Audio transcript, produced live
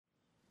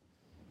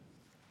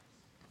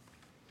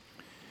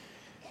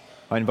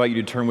I invite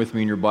you to turn with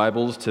me in your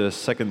Bibles to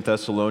 2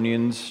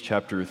 Thessalonians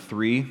chapter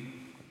 2.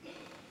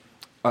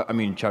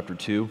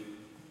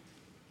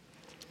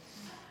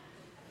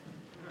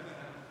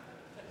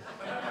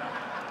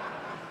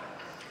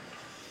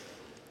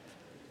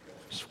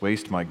 Just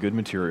waste my good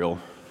material.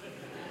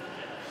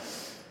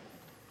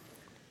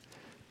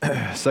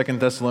 2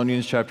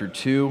 Thessalonians chapter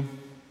 2.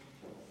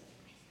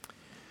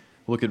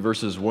 Look at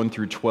verses 1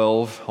 through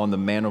 12 on the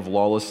man of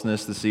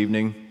lawlessness this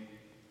evening.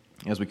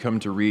 As we come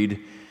to read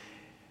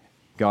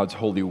God's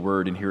holy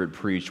word and hear it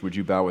preached, would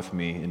you bow with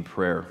me in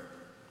prayer?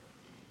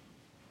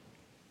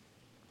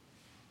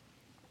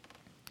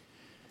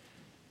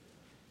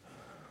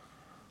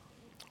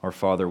 Our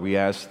Father, we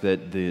ask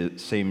that the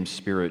same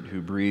Spirit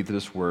who breathed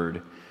this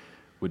word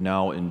would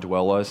now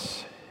indwell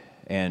us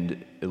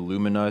and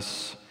illumine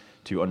us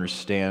to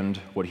understand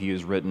what He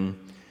has written,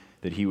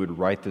 that He would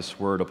write this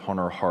word upon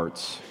our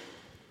hearts,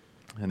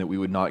 and that we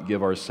would not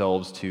give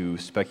ourselves to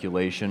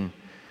speculation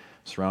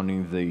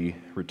surrounding the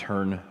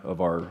return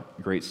of our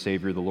great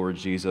Savior, the Lord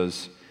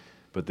Jesus,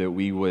 but that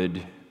we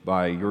would,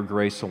 by your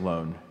grace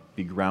alone,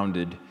 be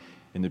grounded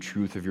in the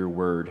truth of your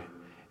word,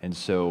 and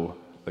so,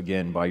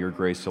 again, by your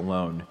grace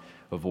alone,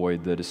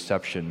 avoid the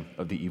deception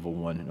of the evil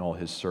one and all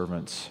his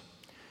servants.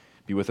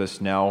 Be with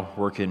us now,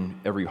 work in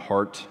every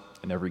heart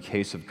and every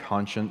case of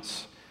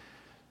conscience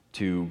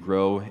to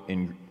grow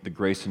in the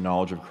grace and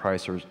knowledge of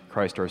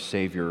Christ our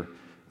Savior,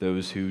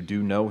 those who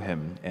do know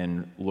him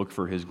and look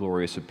for his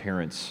glorious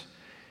appearance,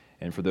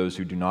 and for those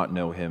who do not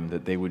know him,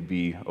 that they would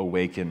be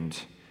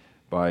awakened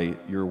by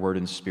your word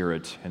and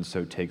spirit, and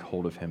so take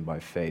hold of him by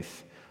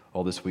faith.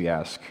 All this we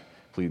ask,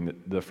 pleading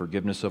the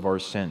forgiveness of our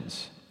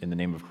sins in the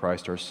name of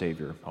Christ our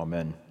Savior.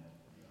 Amen.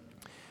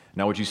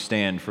 Now would you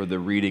stand for the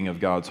reading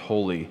of God's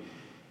holy,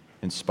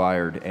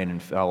 inspired, and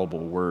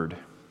infallible word.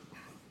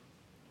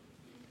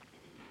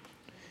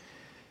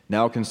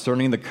 Now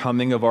concerning the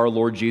coming of our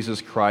Lord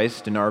Jesus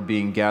Christ and our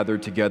being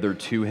gathered together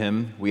to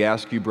him, we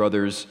ask you,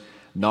 brothers,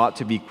 not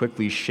to be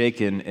quickly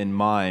shaken in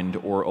mind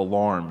or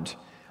alarmed,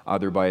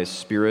 either by a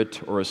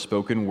spirit or a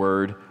spoken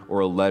word or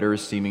a letter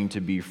seeming to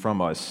be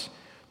from us,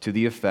 to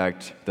the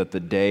effect that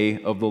the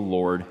day of the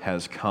Lord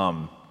has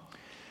come.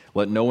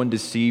 Let no one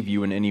deceive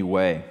you in any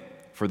way,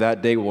 for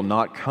that day will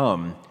not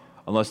come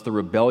unless the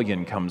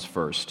rebellion comes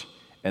first,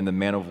 and the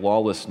man of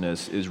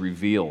lawlessness is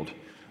revealed,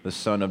 the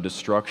son of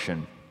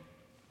destruction,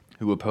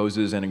 who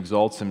opposes and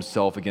exalts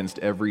himself against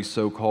every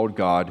so-called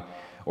God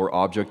or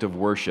object of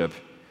worship,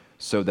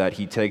 so that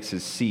he takes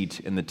his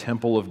seat in the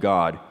temple of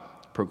God,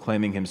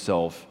 proclaiming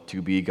himself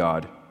to be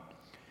God.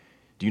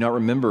 Do you not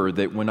remember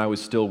that when I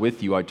was still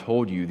with you, I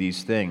told you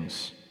these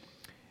things?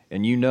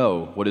 And you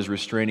know what is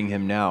restraining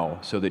him now,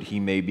 so that he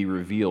may be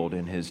revealed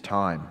in his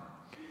time.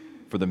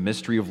 For the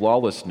mystery of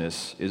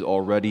lawlessness is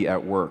already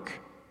at work.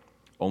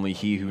 Only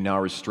he who now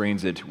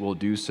restrains it will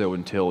do so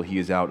until he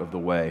is out of the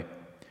way.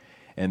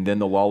 And then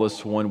the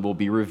lawless one will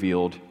be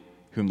revealed,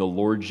 whom the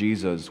Lord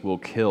Jesus will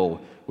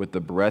kill with the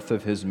breath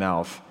of his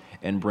mouth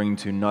and bring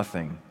to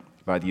nothing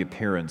by the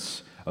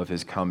appearance of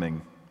his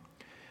coming.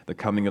 The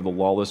coming of the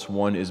lawless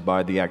one is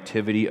by the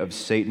activity of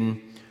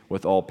Satan,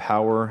 with all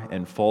power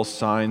and false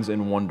signs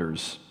and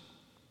wonders,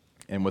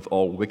 and with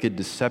all wicked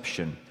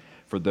deception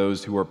for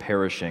those who are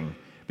perishing,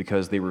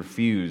 because they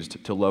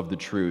refused to love the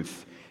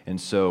truth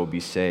and so be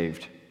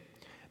saved.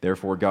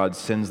 Therefore God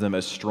sends them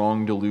a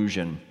strong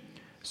delusion,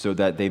 so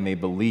that they may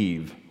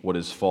believe what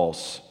is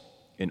false,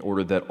 in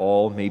order that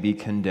all may be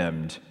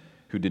condemned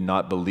who did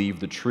not believe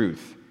the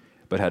truth,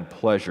 but had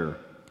pleasure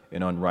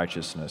in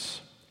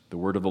unrighteousness. The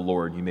word of the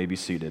Lord. You may be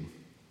seated.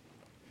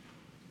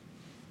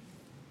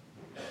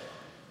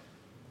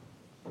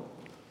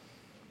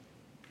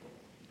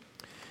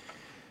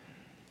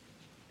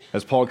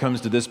 As Paul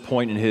comes to this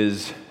point in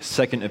his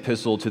second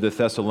epistle to the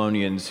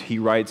Thessalonians, he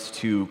writes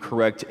to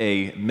correct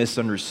a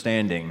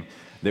misunderstanding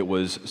that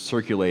was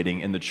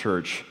circulating in the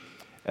church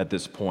at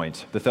this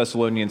point. The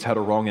Thessalonians had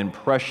a wrong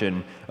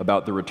impression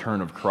about the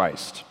return of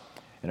Christ.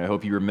 And I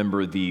hope you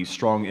remember the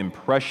strong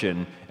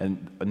impression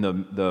and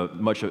the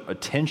much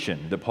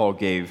attention that Paul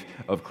gave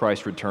of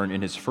Christ's return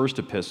in his first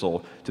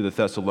epistle to the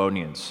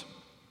Thessalonians.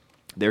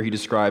 There he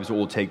describes what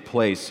will take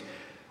place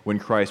when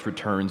Christ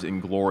returns in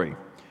glory.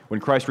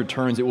 When Christ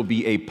returns, it will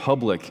be a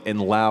public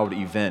and loud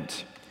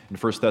event. In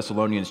 1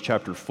 Thessalonians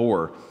chapter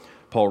 4,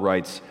 Paul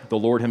writes, "The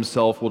Lord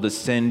himself will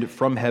descend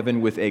from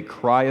heaven with a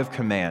cry of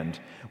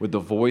command, with the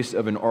voice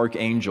of an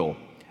archangel,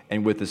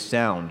 and with the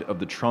sound of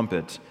the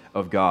trumpet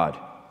of God."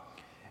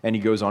 And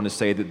he goes on to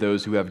say that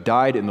those who have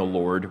died in the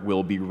Lord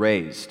will be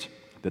raised,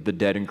 that the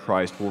dead in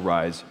Christ will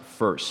rise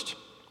first.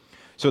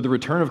 So the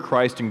return of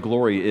Christ in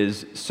glory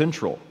is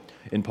central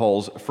in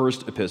Paul's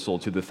first epistle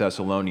to the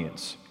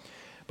Thessalonians.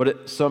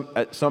 But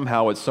at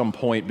some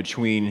point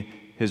between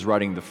his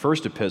writing the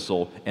first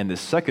epistle and the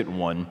second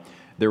one,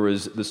 there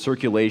was the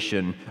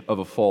circulation of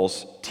a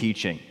false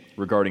teaching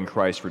regarding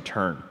Christ's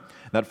return.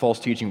 That false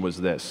teaching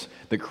was this,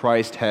 that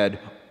Christ had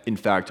in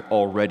fact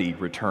already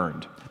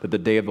returned, that the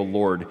day of the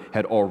Lord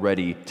had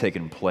already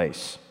taken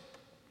place.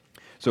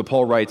 So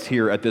Paul writes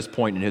here at this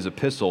point in his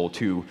epistle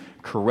to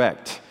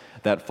correct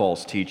that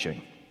false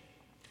teaching.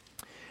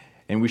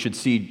 And we should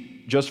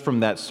see just from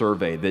that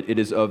survey that it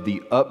is of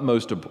the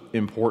utmost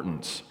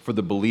importance for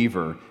the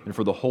believer and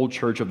for the whole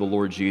church of the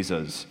Lord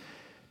Jesus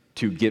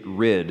to get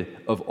rid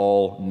of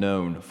all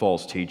known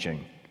false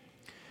teaching.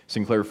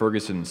 Sinclair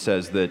Ferguson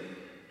says that,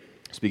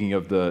 speaking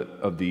of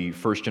the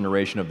first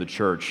generation of the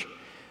church,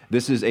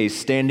 this is a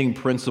standing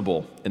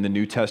principle in the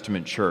New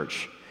Testament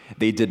church.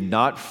 They did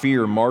not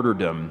fear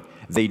martyrdom,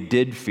 they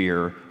did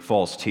fear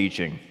false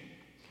teaching.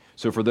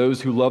 So for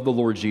those who love the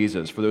Lord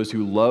Jesus, for those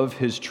who love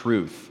his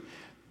truth,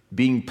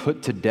 being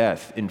put to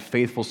death in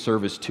faithful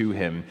service to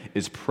him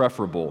is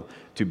preferable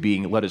to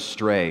being led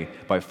astray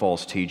by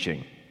false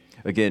teaching.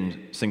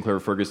 Again, Sinclair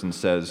Ferguson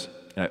says,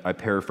 and I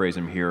paraphrase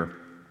him here,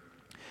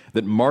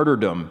 that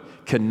martyrdom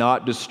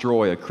cannot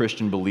destroy a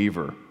Christian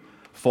believer.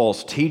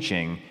 False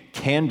teaching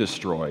can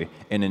destroy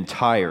an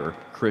entire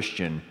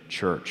Christian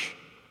church.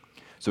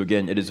 So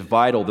again, it is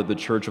vital that the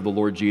church of the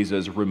Lord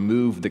Jesus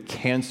remove the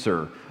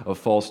cancer of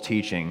false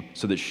teaching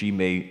so that she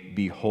may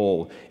be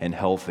whole and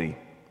healthy.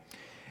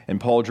 And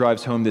Paul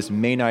drives home this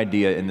main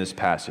idea in this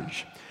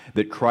passage,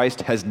 that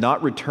Christ has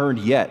not returned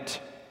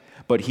yet,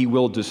 but he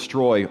will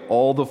destroy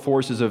all the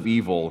forces of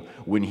evil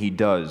when he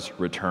does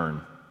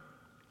return.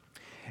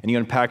 And he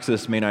unpacks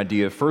this main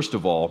idea, first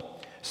of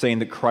all, saying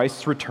that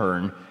Christ's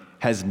return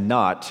has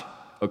not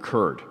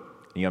occurred.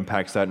 He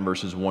unpacks that in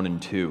verses 1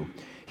 and 2.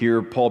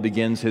 Here, Paul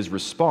begins his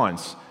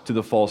response to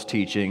the false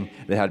teaching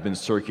that had been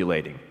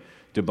circulating,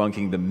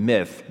 debunking the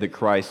myth that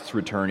Christ's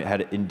return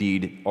had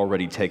indeed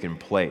already taken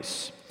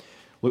place.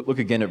 Look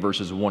again at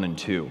verses 1 and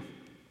 2.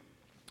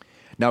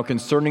 Now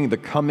concerning the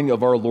coming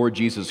of our Lord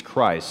Jesus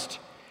Christ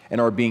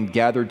and our being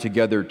gathered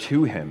together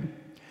to him,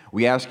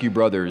 we ask you,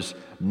 brothers,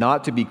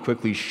 not to be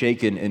quickly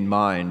shaken in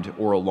mind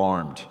or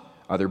alarmed,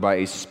 either by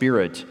a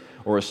spirit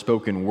or a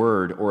spoken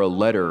word or a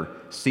letter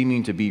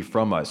seeming to be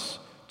from us,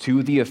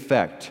 to the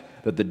effect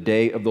that the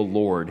day of the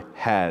Lord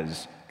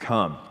has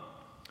come.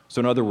 So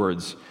in other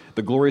words,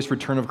 the glorious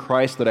return of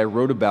Christ that I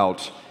wrote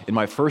about in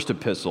my first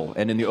epistle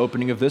and in the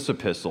opening of this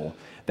epistle,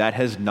 that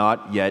has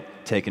not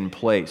yet taken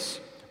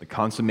place. The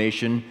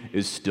consummation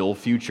is still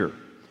future.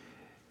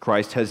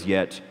 Christ has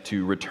yet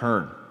to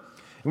return.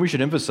 And we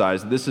should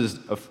emphasize that this is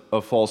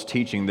a false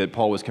teaching that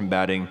Paul was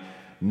combating,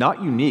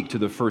 not unique to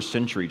the first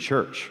century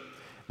church.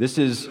 This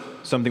is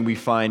something we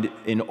find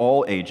in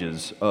all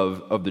ages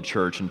of the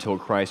church until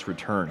Christ's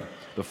return.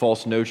 The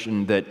false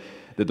notion that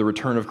the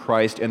return of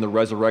Christ and the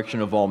resurrection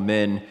of all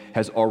men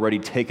has already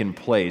taken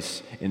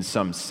place in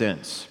some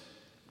sense.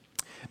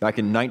 Back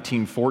in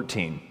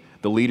 1914,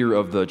 the leader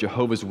of the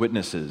Jehovah's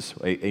Witnesses,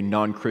 a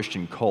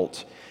non-Christian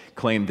cult,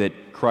 claimed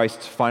that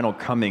Christ's final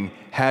coming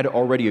had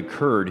already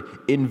occurred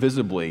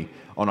invisibly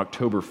on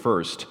October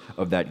 1st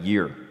of that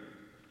year.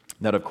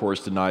 That, of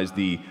course, denies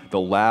the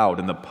loud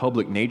and the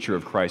public nature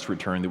of Christ's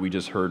return that we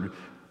just heard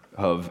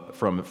of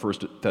from 1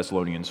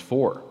 Thessalonians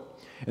 4.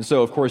 And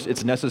so, of course,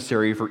 it's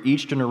necessary for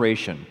each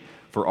generation,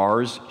 for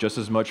ours just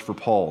as much for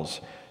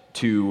Paul's,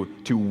 to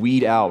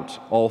weed out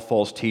all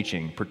false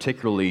teaching,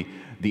 particularly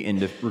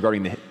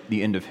regarding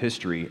the end of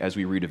history as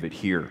we read of it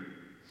here.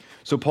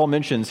 So Paul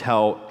mentions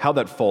how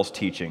that false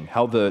teaching,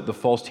 how the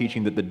false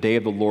teaching that the day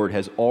of the Lord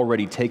has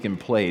already taken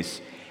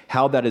place,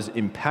 how that has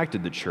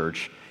impacted the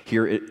church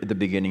here at the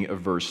beginning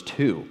of verse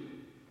 2.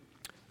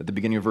 At the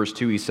beginning of verse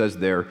 2, he says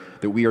there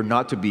that we are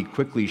not to be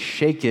quickly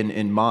shaken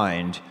in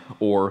mind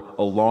or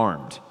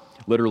alarmed.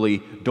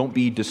 Literally, don't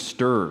be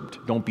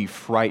disturbed, don't be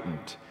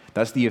frightened.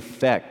 That's the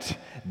effect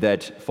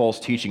that false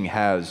teaching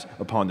has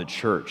upon the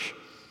church.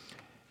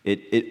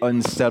 It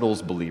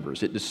unsettles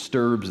believers, it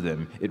disturbs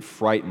them, it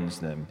frightens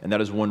them, and that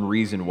is one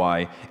reason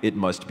why it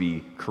must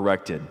be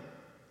corrected.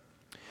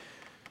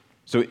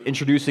 So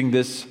introducing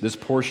this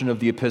portion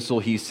of the epistle,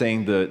 he's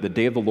saying the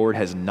day of the Lord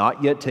has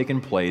not yet taken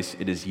place,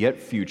 it is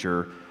yet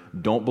future.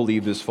 Don't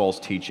believe this false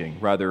teaching,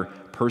 rather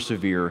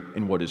persevere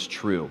in what is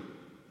true.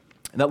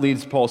 And that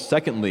leads Paul,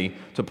 secondly,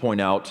 to point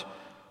out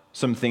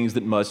some things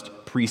that must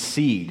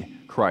precede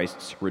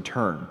Christ's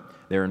return,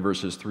 there in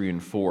verses 3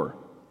 and 4.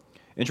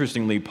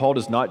 Interestingly, Paul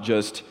does not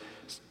just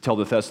tell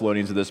the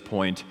Thessalonians at this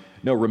point,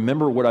 no,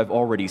 remember what I've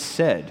already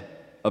said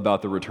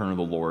about the return of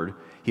the Lord.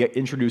 He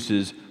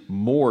introduces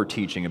more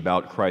teaching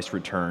about Christ's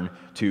return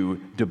to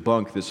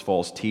debunk this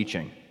false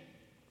teaching.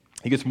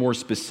 He gets more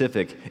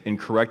specific in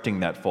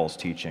correcting that false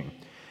teaching.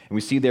 And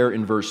we see there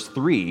in verse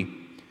 3,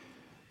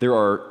 there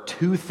are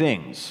two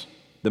things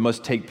that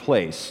must take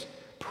place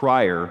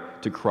prior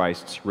to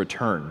Christ's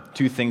return.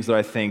 Two things that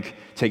I think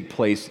take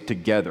place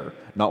together,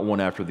 not one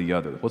after the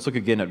other. Let's look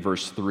again at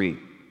verse 3.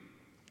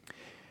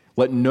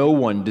 Let no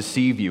one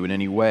deceive you in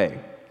any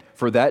way,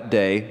 for that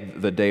day,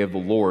 the day of the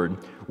Lord,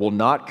 will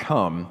not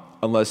come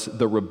unless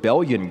the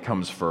rebellion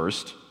comes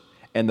first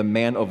and the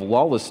man of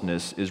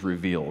lawlessness is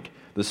revealed,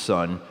 the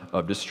son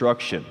of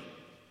destruction.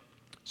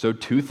 So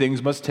two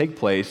things must take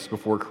place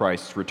before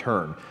Christ's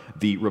return.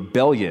 The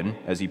rebellion,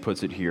 as he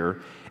puts it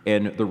here,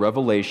 and the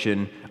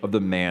revelation of the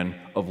man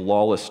of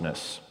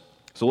lawlessness.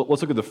 So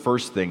let's look at the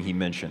first thing he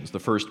mentions, the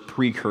first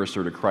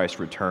precursor to Christ's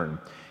return.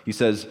 He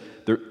says,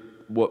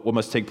 what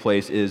must take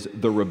place is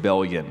the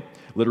rebellion.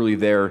 Literally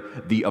there,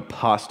 the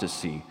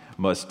apostasy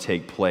must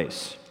take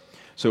place.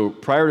 So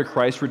prior to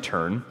Christ's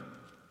return,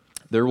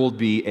 there will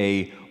be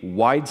a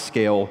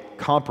wide-scale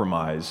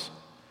compromise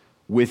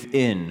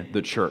within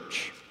the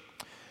church.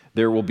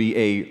 There will be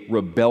a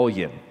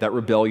rebellion. That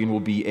rebellion will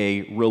be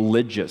a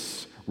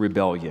religious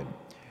rebellion.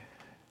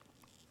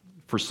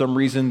 For some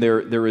reason,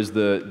 there is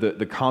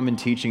the common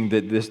teaching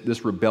that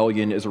this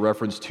rebellion is a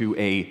reference to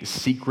a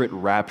secret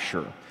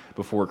rapture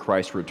before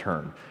Christ's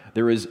return.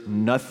 There is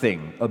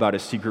nothing about a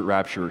secret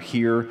rapture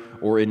here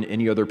or in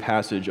any other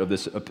passage of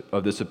this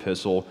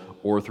epistle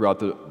or throughout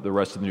the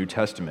rest of the New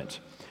Testament.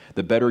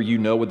 The better you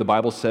know what the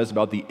Bible says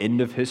about the end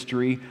of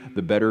history,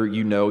 the better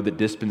you know that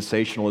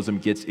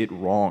dispensationalism gets it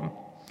wrong.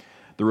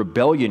 The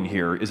rebellion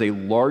here is a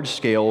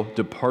large-scale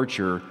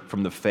departure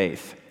from the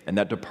faith, and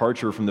that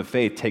departure from the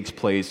faith takes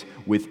place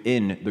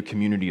within the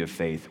community of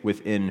faith,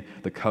 within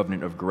the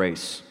covenant of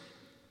grace.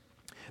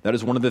 That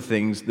is one of the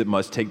things that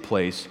must take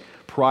place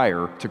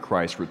prior to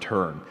Christ's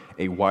return,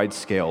 a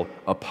wide-scale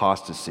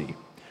apostasy.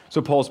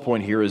 So Paul's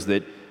point here is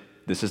that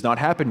this has not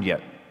happened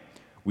yet.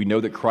 We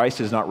know that Christ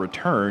has not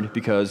returned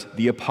because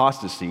the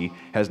apostasy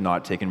has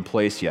not taken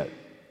place yet.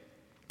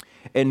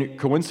 And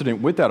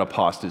coincident with that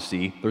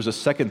apostasy, there's a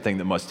second thing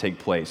that must take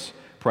place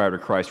prior to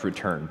Christ's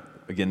return.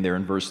 Again, there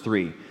in verse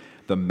 3,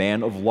 the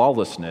man of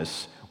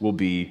lawlessness will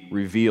be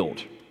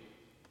revealed.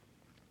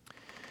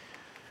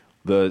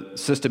 The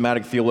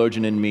systematic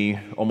theologian in me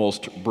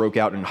almost broke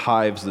out in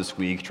hives this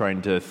week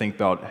trying to think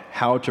about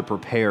how to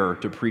prepare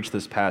to preach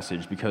this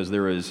passage because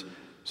there is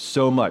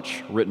so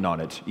much written on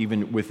it,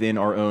 even within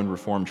our own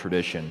Reformed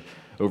tradition,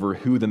 over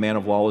who the man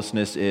of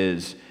lawlessness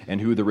is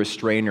and who the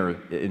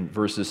restrainer in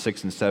verses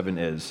 6 and 7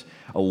 is.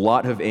 A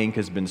lot of ink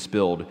has been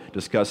spilled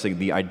discussing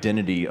the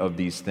identity of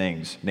these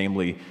things,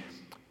 namely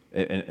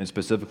and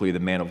specifically the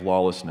man of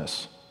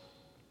lawlessness.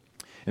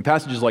 And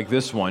passages like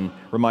this one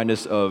remind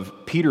us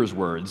of Peter's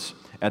words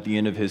at the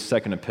end of his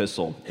second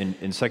epistle.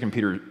 In 2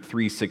 Peter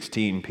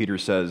 3:16, Peter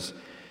says,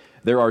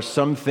 "There are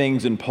some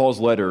things in Paul's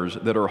letters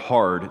that are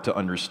hard to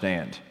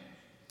understand."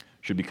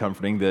 Should be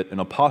comforting that an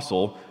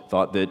apostle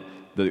thought that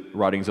the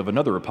writings of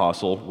another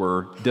apostle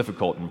were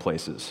difficult in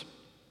places.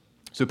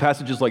 So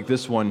passages like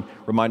this one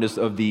remind us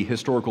of the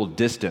historical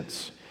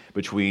distance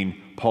between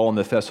Paul and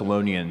the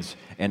Thessalonians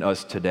and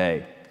us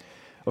today.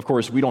 Of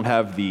course, we don't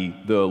have the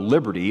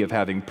liberty of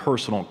having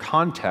personal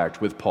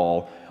contact with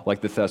Paul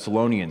like the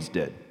Thessalonians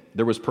did.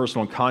 There was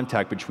personal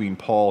contact between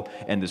Paul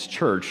and this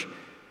church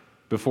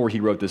before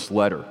he wrote this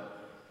letter.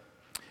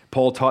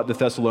 Paul taught the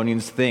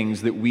Thessalonians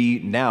things that we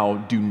now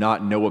do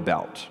not know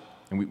about.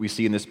 And we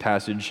see in this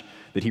passage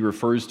that he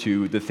refers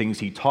to the things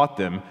he taught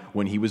them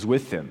when he was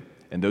with them.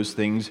 And those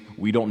things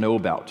we don't know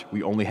about.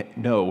 We only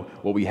know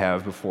what we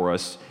have before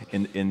us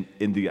in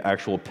the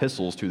actual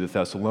epistles to the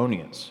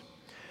Thessalonians.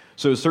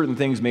 So certain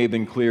things may have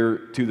been clear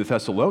to the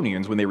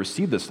Thessalonians when they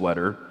received this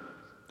letter.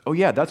 Oh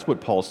yeah, that's what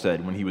Paul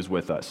said when he was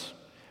with us.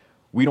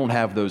 We don't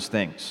have those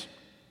things.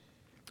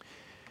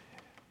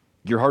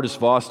 Geerhardus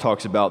Vos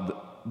talks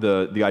about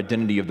the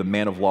identity of the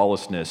man of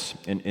lawlessness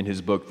in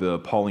his book, The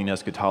Pauline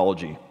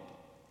Eschatology.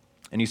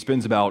 And he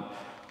spends about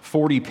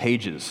 40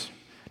 pages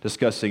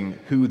discussing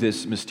who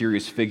this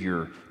mysterious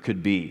figure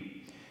could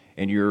be.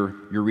 And you're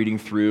reading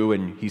through,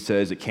 and he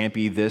says it can't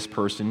be this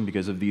person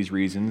because of these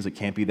reasons, it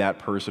can't be that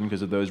person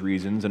because of those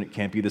reasons, and it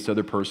can't be this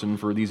other person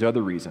for these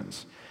other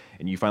reasons.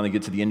 And you finally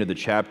get to the end of the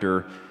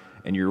chapter,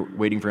 and you're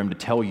waiting for him to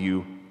tell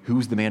you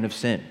who's the man of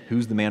sin,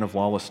 who's the man of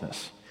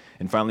lawlessness.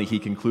 And finally, he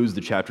concludes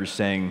the chapter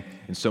saying,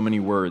 in so many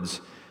words,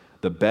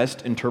 the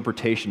best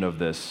interpretation of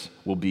this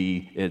will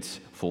be its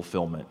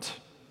fulfillment.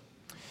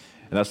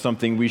 And that's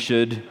something we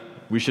should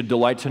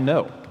delight to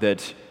know,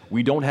 that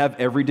we don't have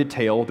every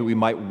detail that we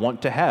might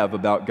want to have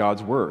about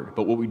God's word,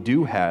 but what we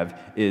do have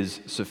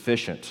is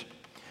sufficient.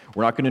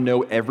 We're not going to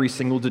know every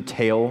single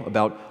detail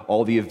about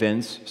all the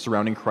events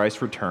surrounding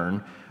Christ's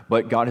return,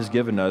 but God has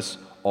given us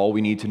all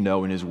we need to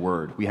know in his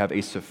word. We have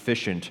a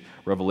sufficient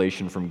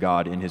revelation from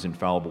God in his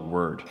infallible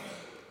word.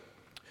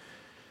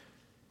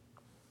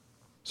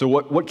 So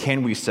what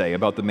can we say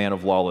about the man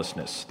of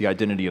lawlessness, the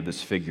identity of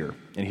this figure?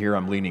 And here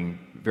I'm leaning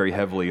very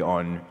heavily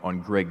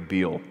on Greg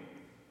Beale.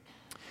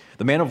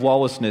 The man of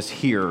lawlessness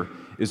here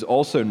is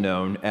also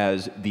known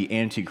as the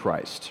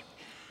Antichrist,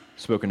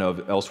 spoken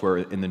of elsewhere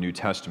in the New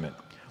Testament.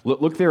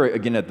 Look there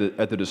again at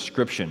the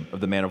description of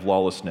the man of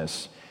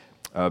lawlessness,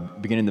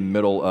 beginning in the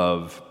middle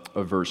of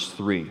verse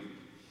 3.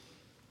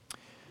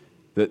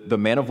 The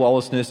man of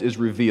lawlessness is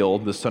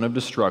revealed, the son of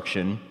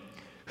destruction,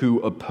 who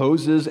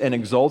opposes and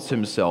exalts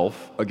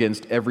himself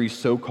against every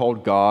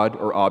so-called God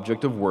or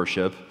object of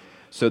worship,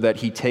 so that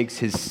he takes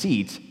his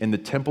seat in the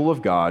temple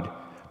of God,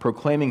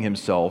 proclaiming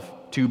himself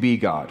to be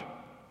God.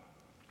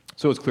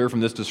 So it's clear from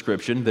this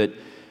description that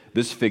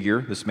this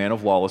figure, this man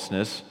of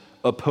lawlessness,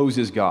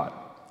 opposes God.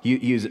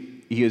 He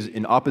is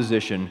in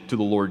opposition to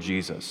the Lord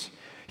Jesus.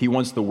 He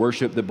wants the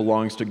worship that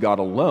belongs to God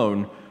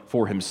alone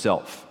for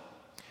himself.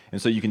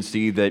 And so you can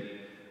see that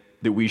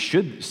we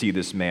should see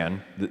this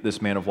man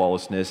of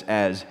lawlessness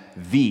as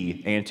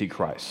the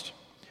Antichrist.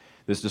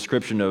 This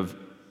description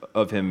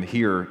of him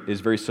here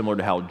is very similar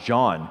to how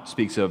John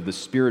speaks of the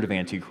spirit of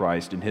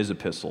Antichrist in his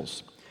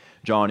epistles.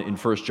 John, in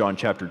 1 John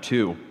chapter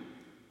 2,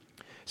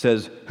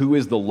 says, "Who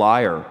is the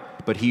liar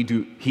but he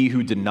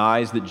who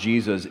denies that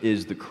Jesus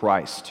is the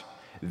Christ?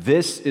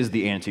 This is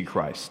the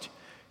Antichrist,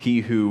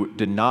 he who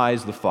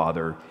denies the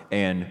Father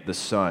and the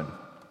Son."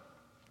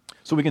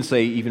 So we can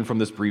say, even from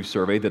this brief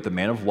survey, that the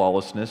man of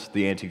lawlessness,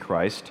 the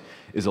Antichrist,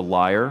 is a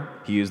liar.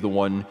 He is the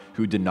one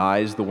who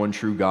denies the one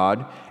true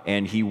God,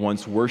 and he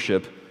wants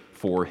worship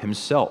for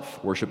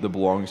himself, worship that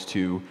belongs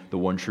to the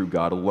one true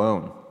God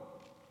alone.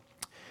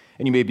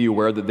 And you may be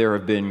aware that there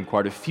have been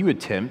quite a few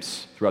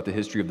attempts throughout the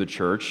history of the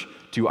church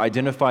to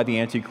identify the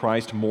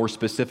Antichrist more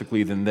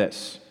specifically than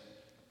this.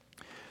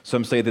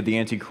 Some say that the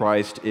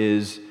Antichrist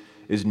is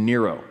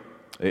Nero,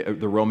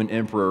 the Roman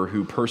emperor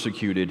who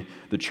persecuted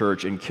the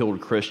church and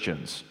killed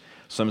Christians.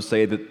 Some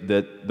say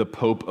that the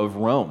Pope of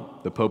Rome,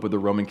 the Pope of the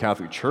Roman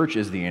Catholic Church,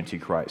 is the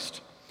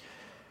Antichrist.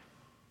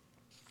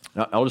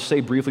 Now, I'll just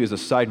say briefly as a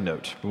side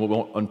note, and we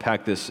won't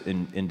unpack this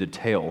in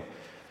detail,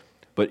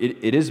 but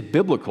it is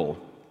biblical.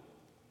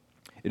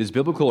 It is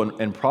biblical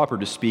and proper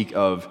to speak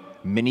of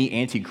many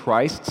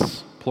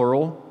antichrists,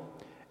 plural,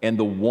 and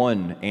the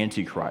one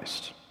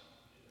Antichrist.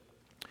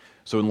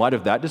 So in light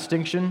of that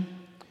distinction,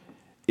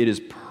 it is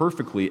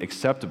perfectly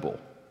acceptable.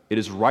 It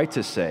is right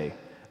to say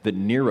that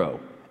Nero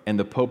and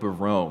the Pope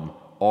of Rome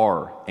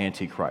are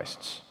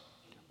antichrists.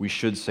 We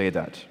should say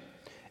that.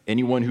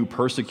 Anyone who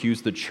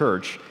persecutes the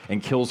church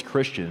and kills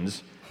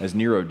Christians, as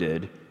Nero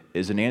did,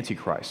 is an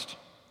antichrist.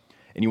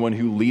 Anyone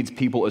who leads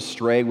people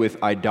astray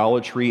with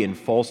idolatry and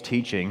false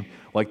teaching,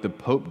 like the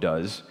Pope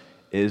does,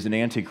 is an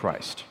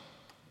antichrist.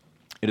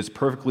 It is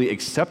perfectly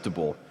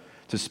acceptable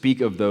to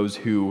speak of those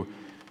who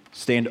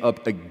stand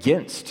up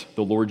against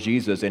the Lord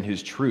Jesus and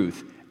his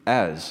truth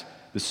as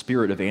the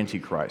spirit of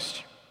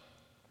Antichrist.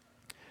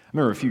 I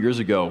remember a few years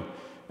ago,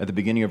 at the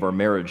beginning of our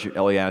marriage,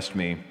 Ellie asked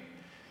me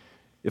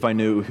if I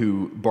knew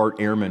who Bart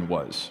Ehrman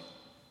was.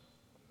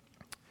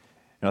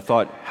 And I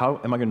thought, how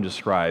am I going to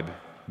describe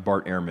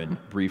Bart Ehrman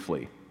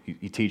briefly?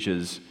 He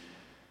teaches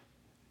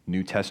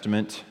New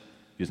Testament.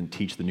 He doesn't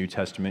teach the New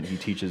Testament. He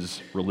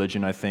teaches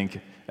religion, I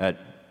think, at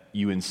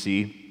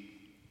UNC.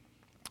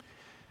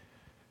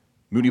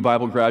 Moody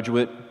Bible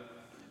graduate,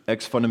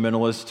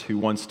 ex-fundamentalist who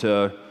wants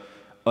to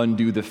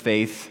undo the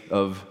faith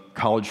of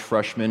college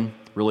freshmen,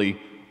 really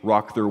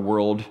rock their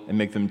world and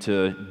make them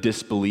to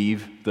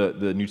disbelieve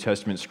the New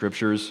Testament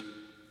scriptures.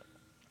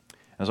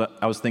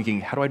 I was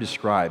thinking, how do I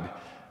describe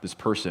this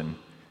person?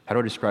 How do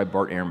I describe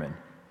Bart Ehrman?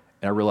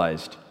 And I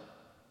realized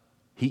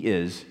he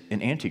is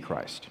an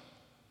antichrist.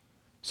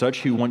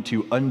 Such who want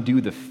to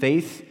undo the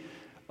faith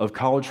of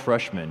college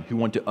freshmen, who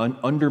want to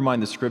undermine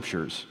the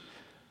scriptures,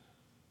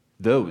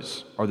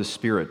 those are the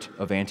spirit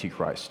of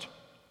Antichrist.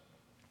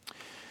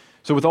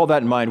 So with all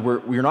that in mind,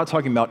 we're not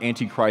talking about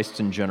antichrists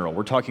in general.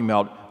 We're talking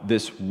about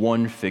this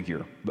one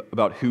figure,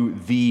 about who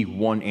the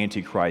one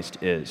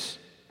Antichrist is.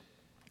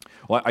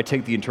 Well, I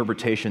take the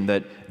interpretation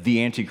that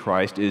the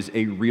Antichrist is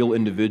a real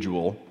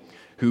individual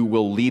who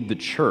will lead the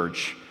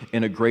church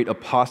in a great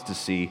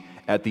apostasy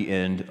at the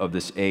end of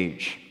this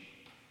age.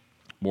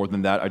 More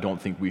than that, I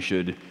don't think we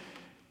should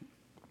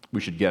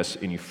guess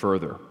any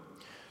further.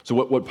 So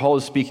what Paul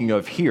is speaking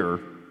of here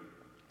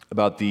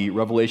about the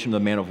revelation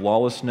of the man of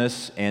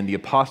lawlessness and the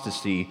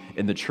apostasy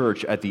in the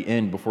church at the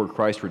end before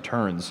Christ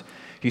returns,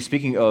 he's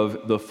speaking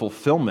of the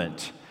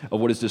fulfillment of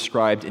what is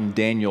described in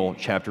Daniel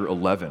chapter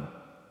 11.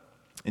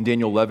 In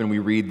Daniel 11, we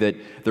read that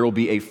there will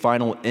be a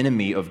final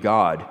enemy of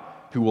God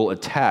who will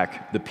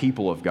attack the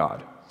people of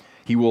God.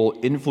 He will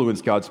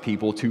influence God's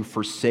people to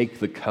forsake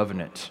the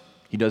covenant.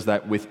 He does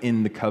that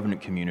within the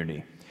covenant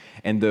community.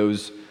 And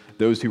those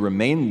who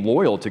remain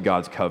loyal to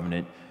God's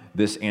covenant,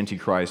 this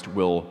Antichrist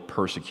will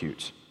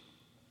persecute.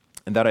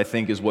 And that, I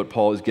think, is what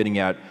Paul is getting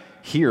at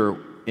here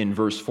in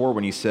verse 4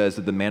 when he says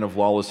that the man of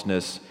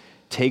lawlessness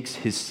takes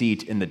his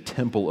seat in the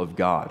temple of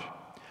God.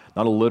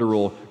 Not a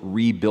literal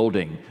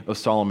rebuilding of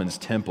Solomon's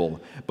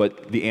temple,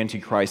 but the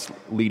Antichrist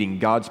leading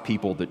God's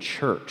people, the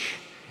church,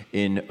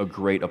 in a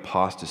great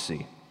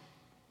apostasy.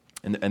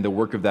 And the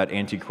work of that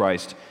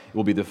Antichrist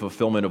will be the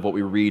fulfillment of what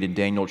we read in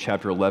Daniel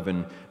chapter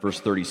 11, verse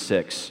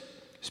 36,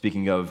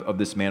 speaking of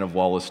this man of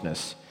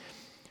lawlessness.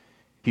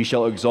 He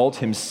shall exalt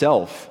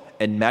himself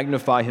and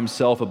magnify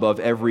himself above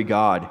every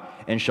god,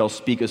 and shall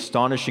speak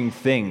astonishing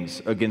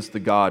things against the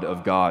God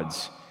of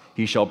gods.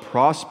 He shall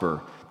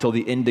prosper till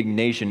the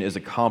indignation is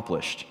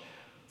accomplished,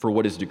 for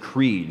what is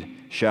decreed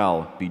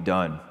shall be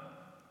done.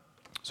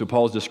 So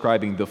Paul is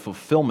describing the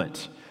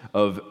fulfillment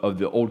of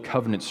the Old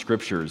Covenant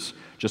scriptures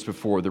just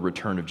before the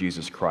return of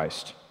Jesus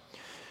Christ.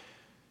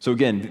 So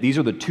again, these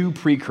are the two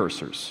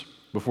precursors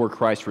before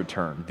Christ's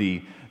return,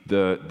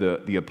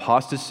 the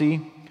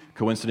apostasy,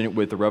 coincident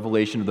with the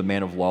revelation of the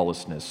man of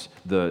lawlessness,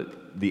 the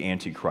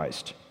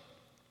Antichrist.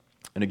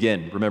 And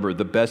again, remember,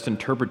 the best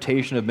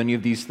interpretation of many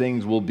of these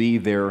things will be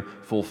their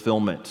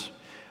fulfillment.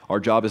 Our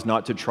job is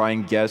not to try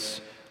and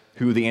guess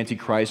who the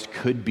Antichrist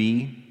could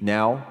be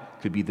now.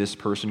 Could be this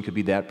person, could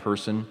be that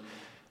person.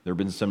 There have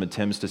been some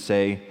attempts to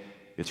say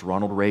It's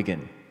Ronald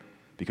Reagan,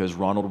 because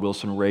Ronald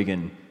Wilson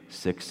Reagan,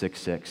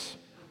 666,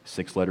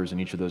 6 letters in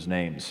each of those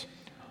names.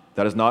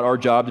 That is not our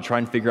job to try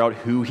and figure out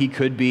who he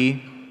could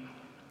be.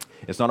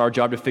 It's not our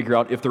job to figure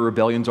out if the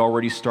rebellion's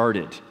already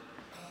started.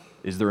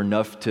 Is there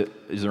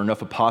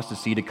enough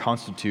apostasy to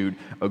constitute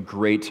a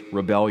great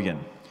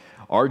rebellion?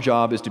 Our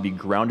job is to be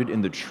grounded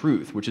in the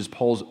truth, which is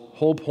Paul's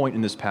whole point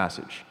in this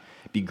passage.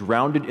 Be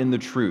grounded in the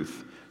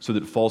truth so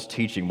that false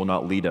teaching will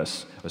not lead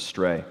us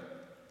astray.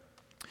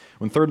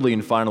 And thirdly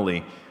and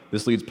finally,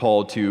 this leads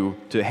Paul to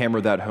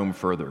hammer that home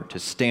further, to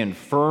stand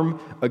firm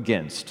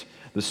against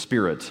the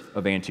spirit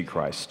of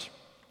Antichrist.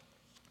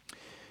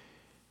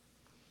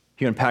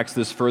 He unpacks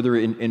this further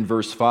in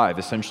verse 5,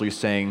 essentially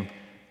saying,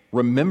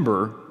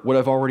 remember what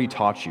I've already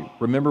taught you.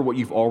 Remember what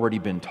you've already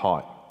been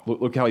taught.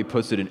 Look how he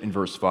puts it in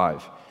verse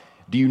 5.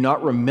 Do you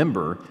not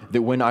remember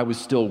that when I was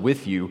still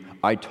with you,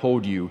 I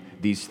told you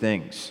these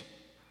things?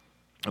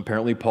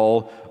 Apparently,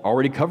 Paul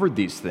already covered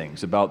these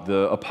things about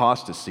the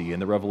apostasy and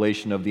the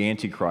revelation of the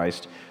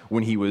Antichrist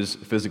when he was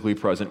physically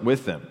present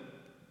with them.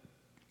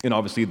 And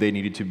obviously, they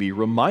needed to be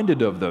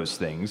reminded of those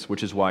things,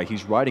 which is why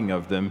he's writing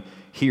of them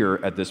here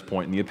at this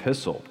point in the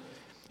epistle.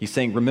 He's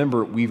saying,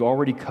 remember, we've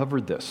already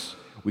covered this.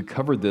 We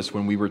covered this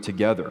when we were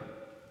together.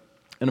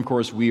 And of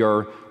course, we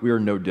are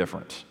no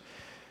different.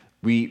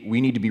 We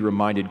need to be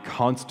reminded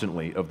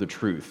constantly of the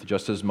truth,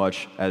 just as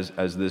much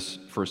as this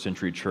first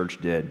century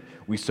church did.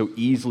 We so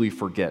easily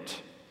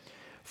forget.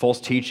 False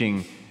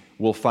teaching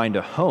will find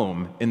a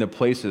home in the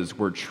places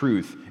where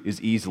truth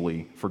is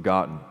easily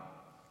forgotten.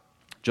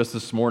 Just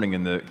this morning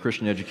in the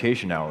Christian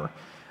Education Hour,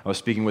 I was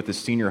speaking with the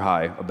senior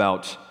high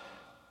about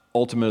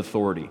ultimate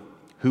authority.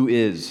 Who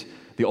is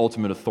the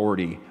ultimate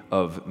authority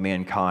of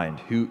mankind?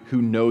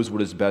 Who knows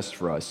what is best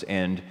for us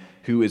and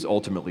who is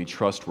ultimately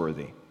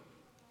trustworthy?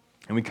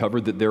 And we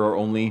covered that there are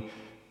only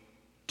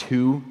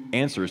two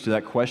answers to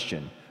that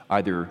question.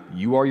 Either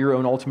you are your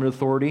own ultimate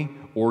authority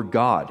or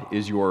God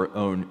is your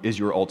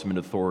ultimate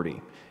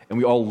authority. And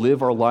we all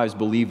live our lives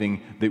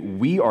believing that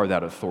we are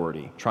that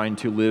authority, trying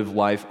to live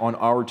life on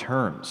our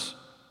terms.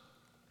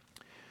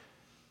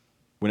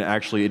 When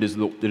actually it is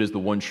the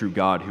one true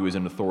God who is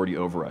in authority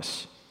over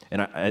us.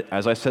 And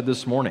as I said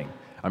this morning,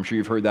 I'm sure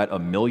you've heard that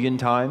 1,000,000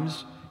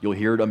 times. You'll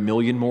hear it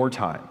 1,000,000 more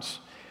times.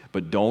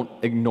 But don't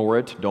ignore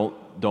it.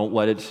 Don't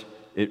let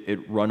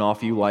it run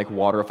off you like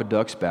water off a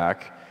duck's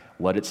back.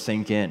 Let it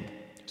sink in.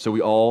 So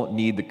we all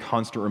need the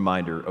constant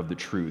reminder of the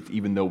truth,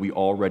 even though we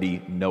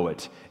already know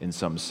it in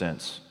some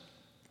sense.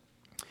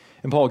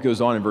 And Paul goes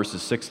on in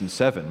verses 6 and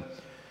 7,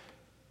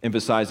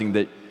 emphasizing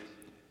that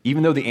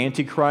even though the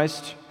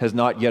Antichrist has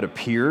not yet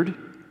appeared,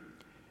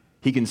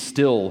 he can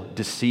still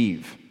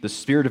deceive. The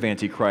spirit of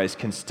Antichrist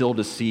can still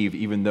deceive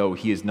even though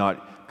he has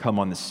not come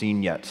on the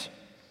scene yet.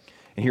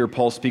 And here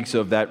Paul speaks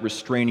of that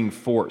restraining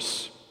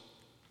force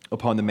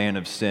upon the man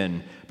of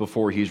sin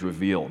before he's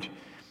revealed,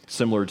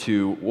 similar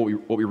to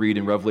what we read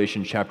in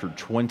Revelation chapter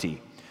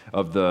 20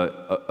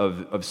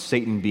 of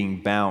Satan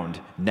being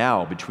bound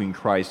now between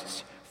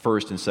Christ's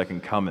first and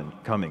second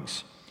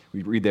comings.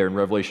 We read there in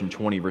Revelation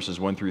 20 verses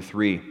 1 through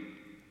 3.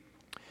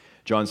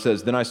 John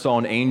says, "Then I saw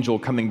an angel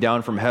coming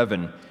down from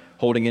heaven,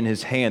 holding in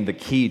his hand the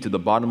key to the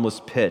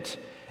bottomless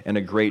pit and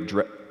a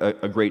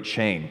great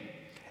chain.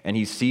 And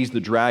he seized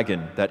the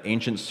dragon, that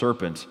ancient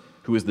serpent,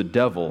 who is the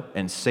devil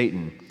and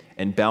Satan,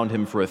 and bound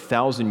him for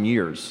 1,000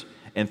 years,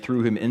 and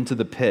threw him into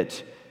the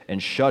pit,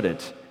 and shut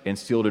it, and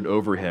sealed it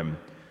over him,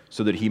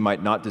 so that he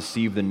might not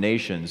deceive the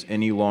nations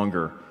any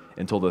longer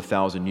until the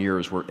 1,000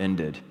 years were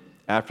ended.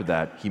 After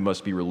that, he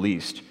must be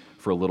released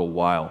for a little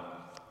while."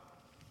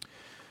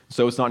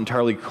 So it's not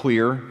entirely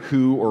clear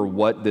who or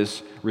what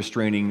this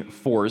restraining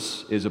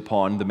force is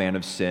upon the man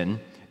of sin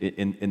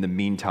in the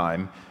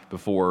meantime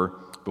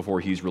before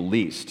he's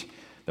released.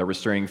 That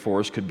restraining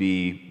force could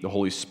be the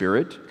Holy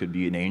Spirit, could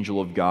be an angel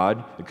of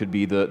God, it could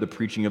be the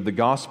preaching of the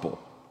gospel.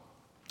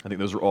 I think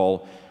those are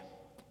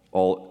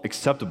all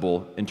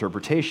acceptable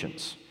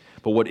interpretations.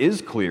 But what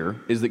is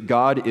clear is that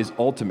God is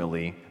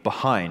ultimately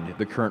behind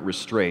the current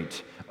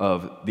restraint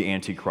of the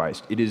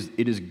Antichrist. It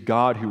is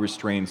God who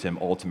restrains him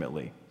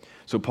ultimately.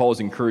 So Paul is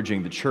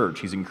encouraging the church,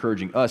 he's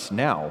encouraging us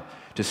now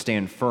to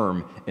stand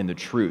firm in the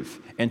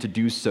truth and to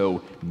do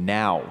so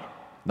now,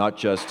 not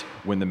just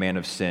when the man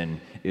of sin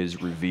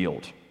is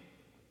revealed.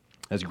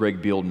 As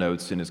Greg Beale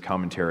notes in his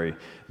commentary,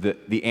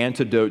 the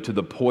antidote to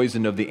the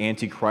poison of the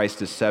Antichrist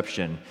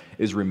deception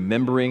is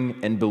remembering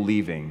and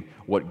believing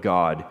what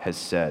God has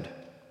said.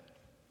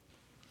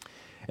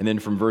 And then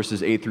from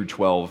verses 8 through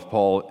 12,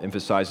 Paul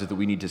emphasizes that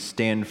we need to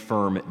stand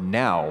firm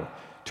now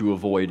to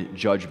avoid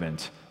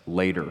judgment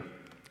later.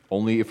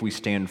 Only if we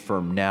stand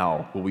firm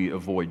now will we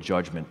avoid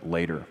judgment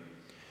later.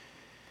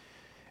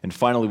 And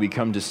finally, we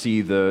come to see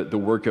the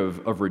work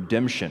of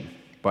redemption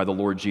by the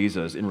Lord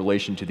Jesus in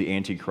relation to the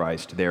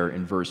Antichrist there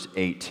in verse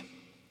 8.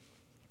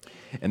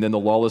 "And then the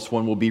lawless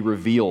one will be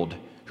revealed,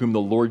 whom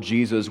the Lord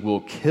Jesus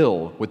will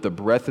kill with the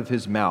breath of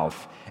his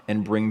mouth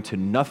and bring to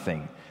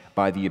nothing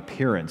by the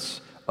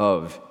appearance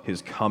of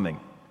his coming."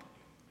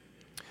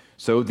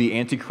 So the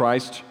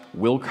Antichrist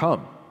will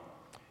come.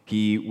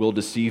 He will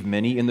deceive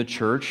many in the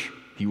church.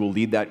 He will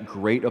lead that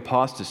great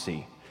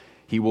apostasy.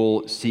 He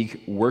will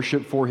seek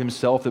worship for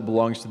himself that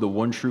belongs to the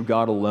one true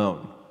God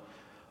alone.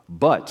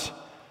 But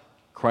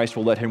Christ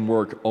will let him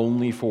work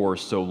only for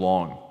so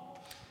long.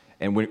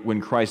 And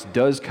when Christ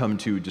does come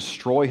to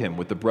destroy him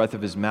with the breath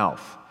of his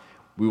mouth,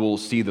 we will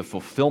see the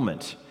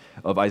fulfillment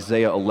of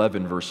Isaiah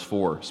 11, verse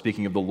 4,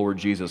 speaking of the Lord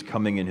Jesus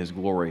coming in his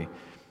glory,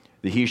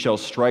 that he shall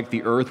strike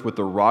the earth with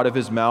the rod of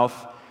his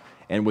mouth,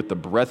 and with the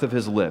breath of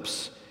his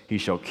lips he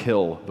shall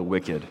kill the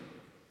wicked.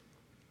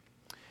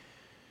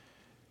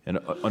 And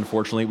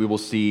unfortunately, we will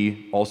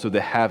see also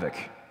the havoc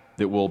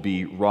that will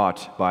be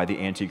wrought by the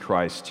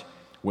Antichrist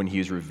when he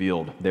is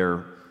revealed,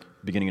 there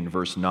beginning in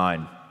verse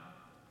 9.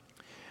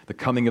 The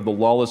coming of the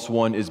lawless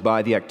one is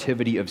by the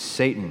activity of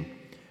Satan,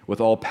 with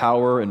all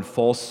power and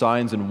false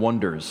signs and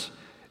wonders,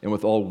 and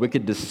with all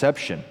wicked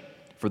deception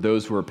for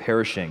those who are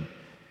perishing,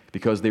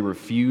 because they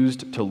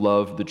refused to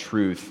love the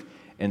truth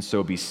and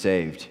so be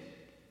saved.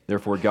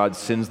 Therefore God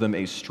sends them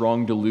a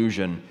strong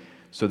delusion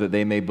so that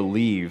they may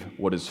believe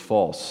what is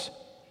false,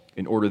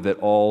 in order that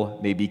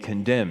all may be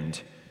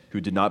condemned who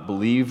did not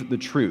believe the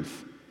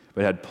truth,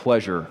 but had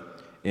pleasure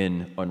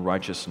in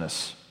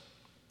unrighteousness.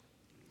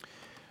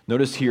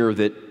 Notice here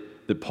that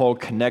Paul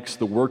connects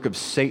the work of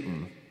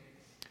Satan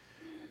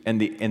and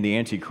the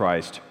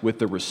Antichrist with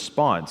the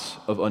response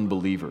of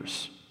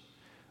unbelievers.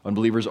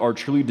 Unbelievers are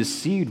truly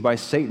deceived by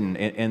Satan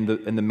and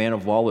the man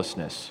of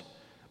lawlessness,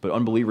 but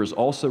unbelievers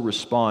also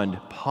respond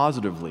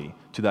positively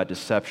to that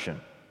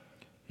deception.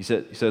 He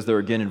says there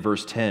again in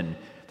verse 10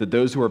 that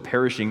those who are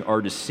perishing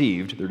are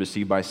deceived. They're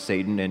deceived by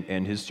Satan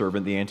and his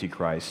servant, the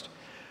Antichrist.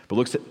 But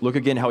look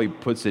again how he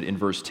puts it in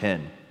verse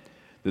 10,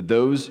 that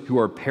those who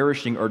are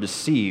perishing are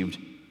deceived.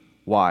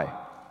 Why?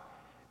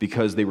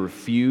 Because they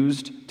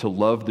refused to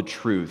love the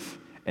truth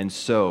and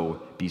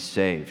so be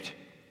saved.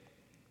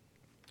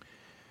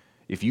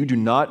 If you do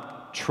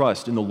not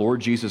trust in the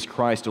Lord Jesus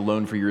Christ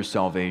alone for your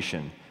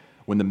salvation,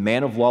 when the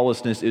man of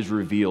lawlessness is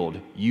revealed,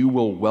 you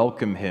will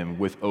welcome him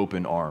with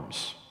open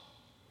arms.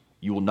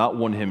 You will not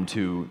want him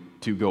to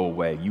go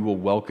away. You will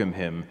welcome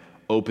him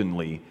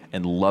openly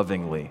and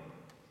lovingly.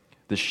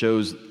 This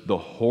shows the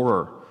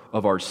horror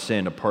of our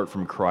sin apart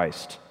from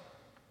Christ.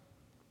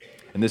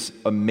 And this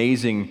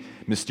amazing,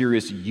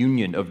 mysterious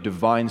union of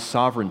divine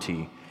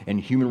sovereignty and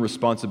human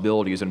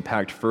responsibility is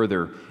unpacked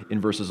further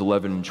in verses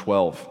 11 and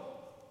 12.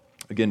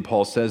 Again,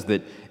 Paul says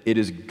that it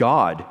is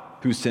God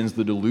who sends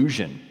the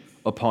delusion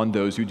upon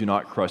those who do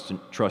not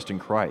trust in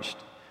Christ.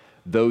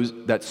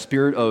 That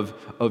spirit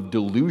of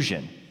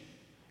delusion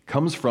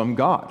comes from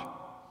God.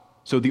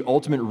 So the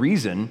ultimate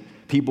reason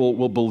people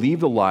will believe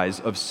the lies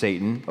of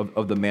Satan,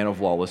 of the man of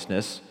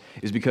lawlessness,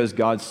 is because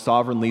God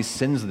sovereignly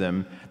sends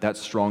them that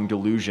strong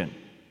delusion.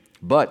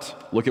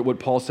 But look at what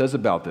Paul says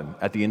about them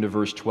at the end of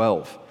verse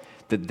 12,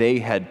 that they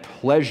had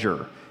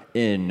pleasure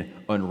in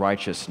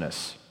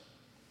unrighteousness.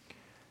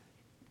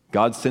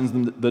 God sends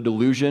them the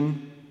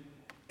delusion,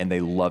 and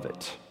they love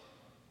it.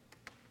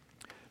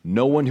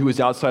 No one who is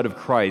outside of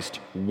Christ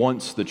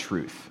wants the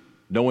truth.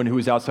 No one who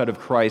is outside of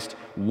Christ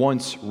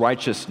wants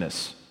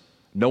righteousness.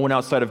 No one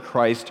outside of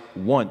Christ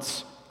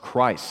wants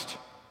Christ.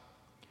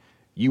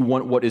 You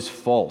want what is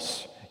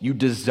false. You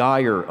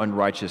desire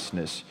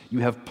unrighteousness. You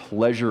have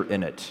pleasure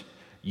in it.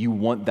 You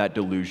want that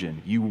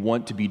delusion. You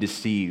want to be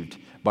deceived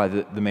by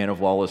the man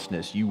of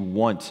lawlessness. You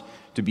want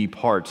to be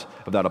part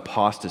of that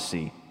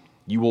apostasy.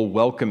 You will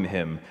welcome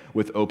him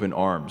with open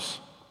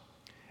arms.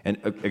 And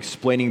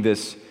explaining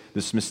this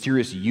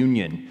mysterious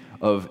union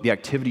of the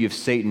activity of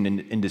Satan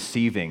in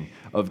deceiving,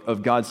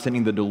 of God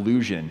sending the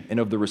delusion, and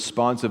of the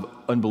response of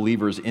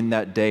unbelievers in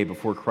that day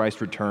before Christ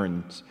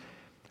returns,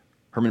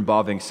 Herman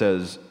Bavinck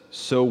says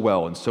so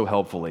well and so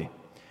helpfully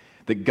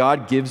that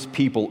God gives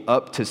people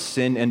up to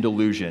sin and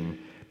delusion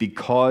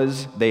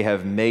because they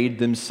have made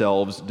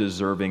themselves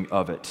deserving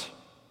of it.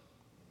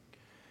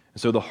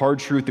 So the hard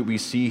truth that we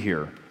see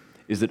here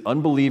is that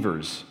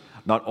unbelievers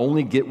not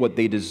only get what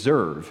they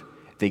deserve,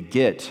 they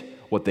get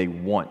what they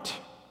want.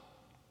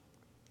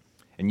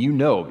 And you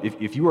know,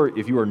 if you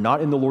are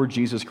not in the Lord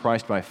Jesus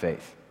Christ by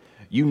faith,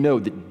 you know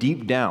that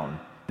deep down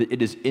that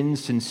it is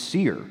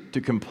insincere to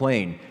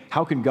complain,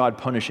 how can God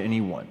punish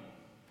anyone?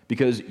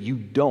 Because you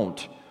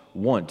don't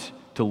want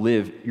to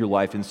live your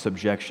life in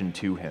subjection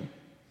to him.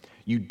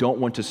 You don't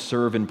want to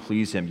serve and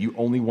please him. You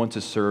only want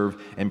to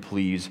serve and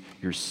please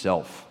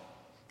yourself.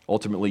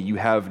 Ultimately, you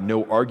have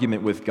no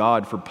argument with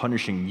God for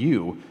punishing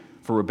you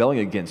for rebelling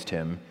against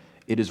him.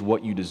 It is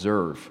what you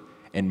deserve.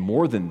 And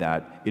more than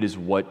that, it is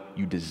what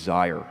you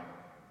desire.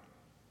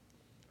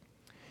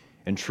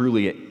 And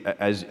truly,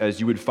 as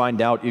you would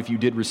find out if you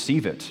did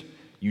receive it,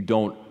 you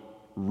don't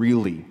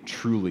really,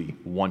 truly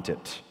want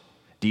it.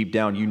 Deep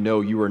down, you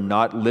know you are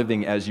not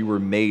living as you were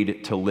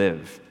made to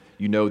live.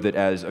 You know that,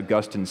 as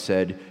Augustine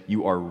said,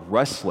 you are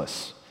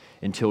restless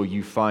until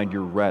you find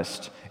your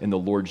rest in the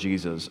Lord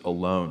Jesus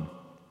alone.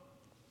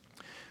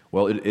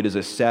 Well, it is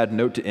a sad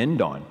note to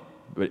end on,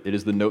 but it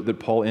is the note that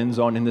Paul ends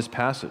on in this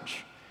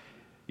passage.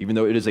 Even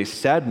though it is a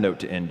sad note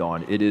to end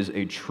on, it is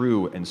a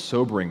true and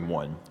sobering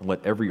one.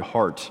 Let every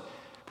heart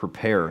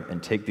prepare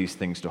and take these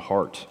things to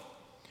heart.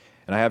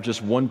 And I have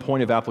just one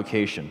point of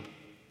application,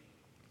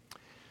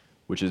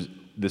 which is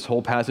this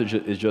whole passage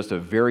is just a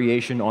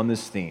variation on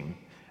this theme,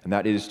 and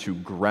that is to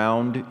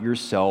ground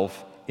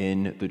yourself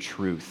in the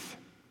truth.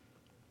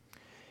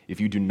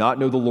 If you do not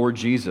know the Lord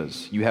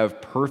Jesus, you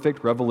have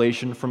perfect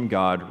revelation from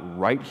God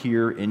right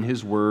here in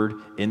His Word,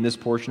 in this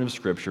portion of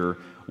Scripture,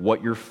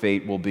 what your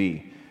fate will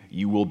be.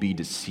 You will be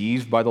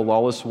deceived by the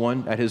lawless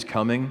one at his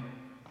coming,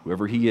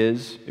 whoever he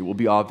is, it will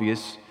be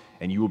obvious,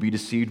 and you will be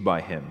deceived by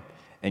him,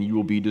 and you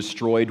will be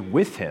destroyed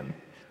with him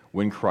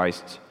when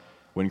Christ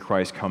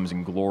comes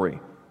in glory.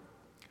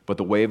 But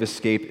the way of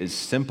escape is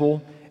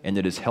simple, and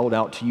it is held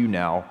out to you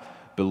now.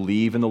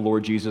 Believe in the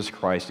Lord Jesus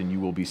Christ, and you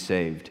will be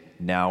saved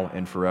now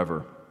and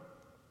forever.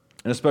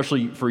 And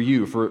especially for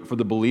you, for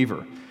the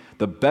believer,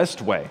 the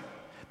best way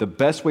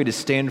to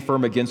stand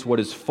firm against what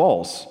is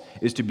false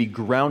is to be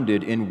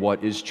grounded in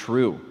what is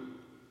true.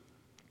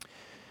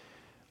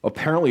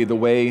 Apparently, the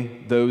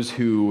way those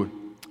who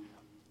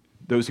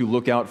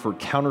look out for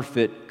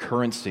counterfeit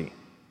currency,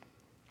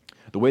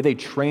 the way they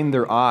train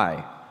their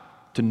eye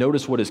to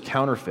notice what is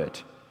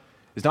counterfeit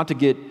is not to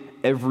get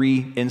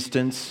every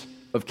instance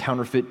of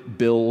counterfeit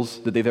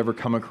bills that they've ever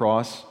come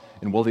across,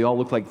 and well, they all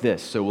look like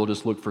this, so we'll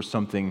just look for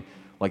something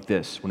like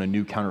this when a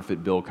new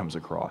counterfeit bill comes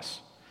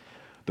across.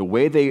 The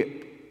way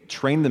they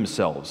train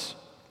themselves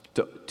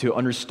to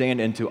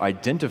understand and to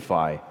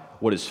identify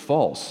what is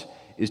false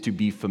is to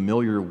be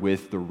familiar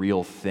with the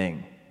real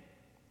thing.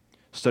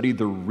 Study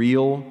the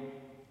real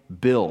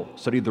bill,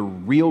 study the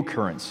real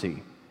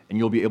currency, and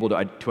you'll be able to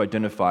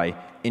identify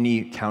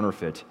any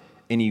counterfeit,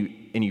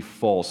 any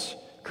false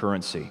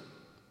currency.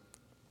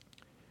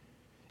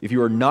 If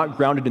you are not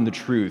grounded in the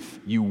truth,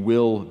 you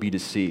will be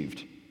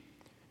deceived.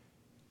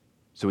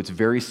 So it's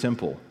very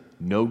simple.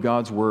 Know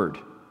God's Word.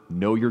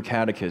 Know your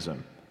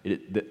catechism.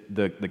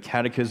 The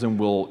catechism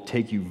will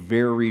take you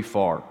very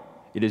far.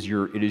 It is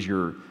your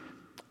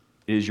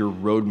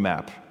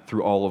roadmap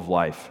through all of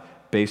life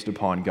based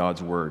upon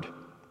God's Word.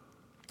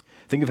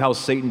 Think of how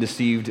Satan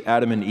deceived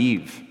Adam and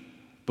Eve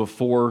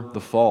before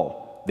the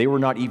fall. They were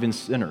not even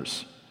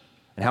sinners.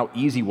 And how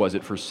easy was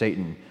it for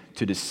Satan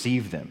to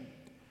deceive them?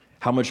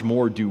 How much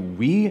more do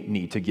we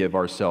need to give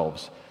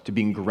ourselves to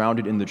being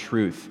grounded in the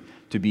truth,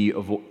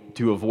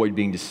 to avoid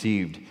being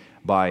deceived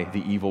by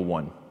the evil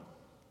one?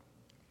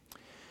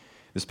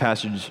 This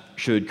passage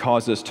should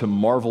cause us to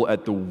marvel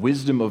at the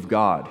wisdom of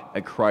God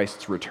at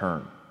Christ's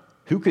return.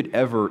 Who could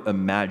ever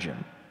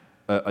imagine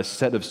a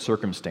set of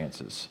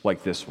circumstances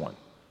like this one?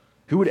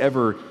 Who would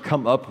ever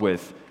come up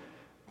with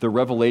the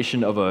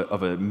revelation of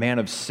a man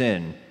of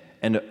sin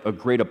and a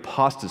great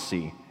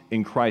apostasy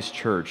in Christ's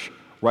church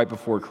right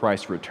before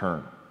Christ's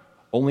return?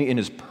 Only in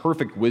His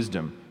perfect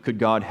wisdom could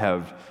God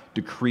have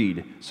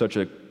decreed such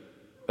a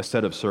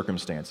set of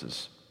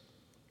circumstances.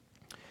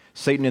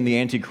 Satan and the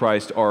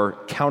Antichrist are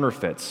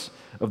counterfeits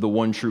of the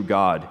one true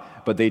God,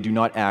 but they do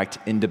not act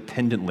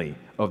independently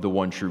of the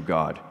one true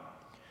God.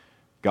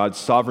 God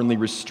sovereignly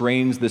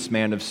restrains this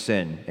man of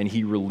sin, and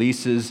He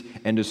releases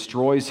and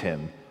destroys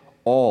him,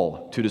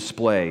 all to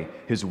display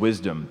His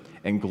wisdom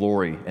and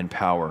glory and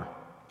power.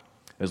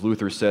 As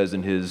Luther says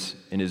in his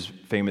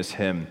famous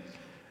hymn,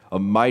 "A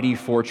mighty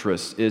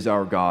fortress is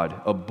our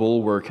God, a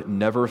bulwark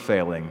never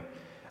failing,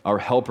 our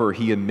helper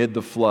He amid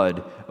the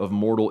flood of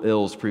mortal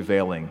ills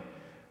prevailing.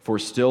 For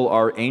still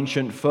our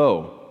ancient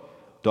foe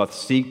doth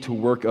seek to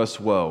work us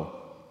woe.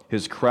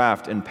 His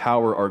craft and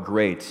power are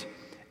great,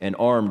 and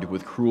armed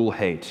with cruel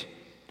hate.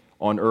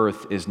 On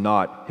earth is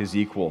not His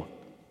equal.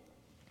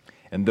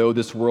 And though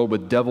this world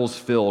with devils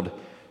filled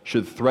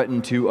should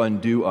threaten to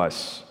undo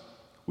us,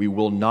 we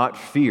will not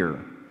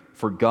fear,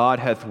 for God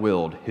hath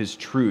willed His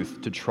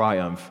truth to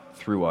triumph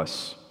through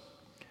us.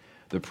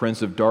 The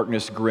prince of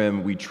darkness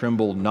grim, we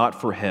tremble not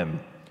for him.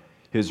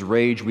 His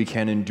rage we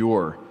can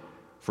endure,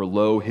 for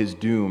lo, his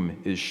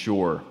doom is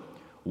sure.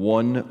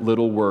 One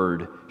little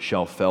word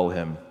shall fell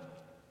him."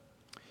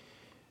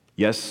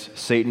 Yes,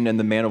 Satan and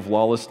the man of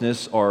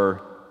lawlessness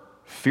are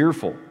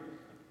fearful,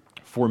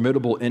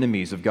 formidable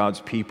enemies of God's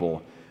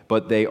people,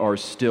 but they are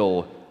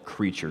still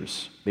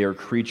creatures. They are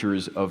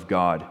creatures of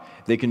God.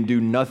 They can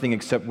do nothing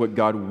except what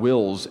God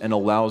wills and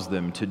allows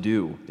them to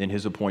do in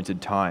His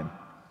appointed time.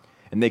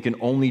 And they can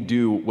only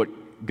do what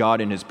God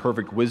in His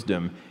perfect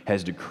wisdom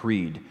has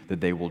decreed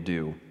that they will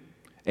do.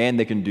 And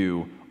they can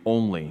do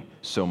only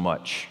so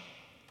much.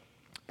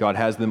 God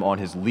has them on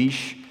His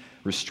leash,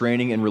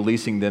 restraining and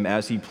releasing them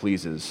as He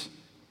pleases.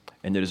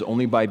 And it is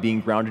only by being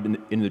grounded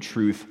in the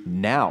truth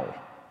now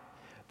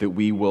that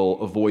we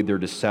will avoid their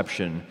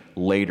deception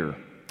later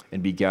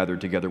and be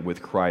gathered together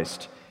with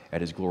Christ at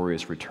His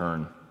glorious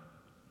return.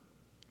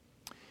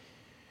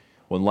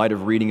 Well, in light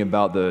of reading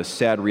about the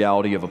sad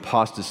reality of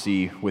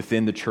apostasy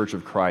within the Church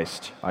of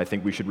Christ, I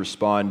think we should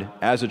respond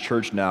as a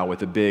church now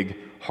with a big,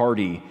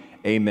 hearty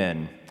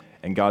amen.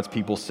 And God's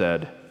people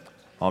said,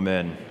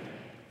 Amen.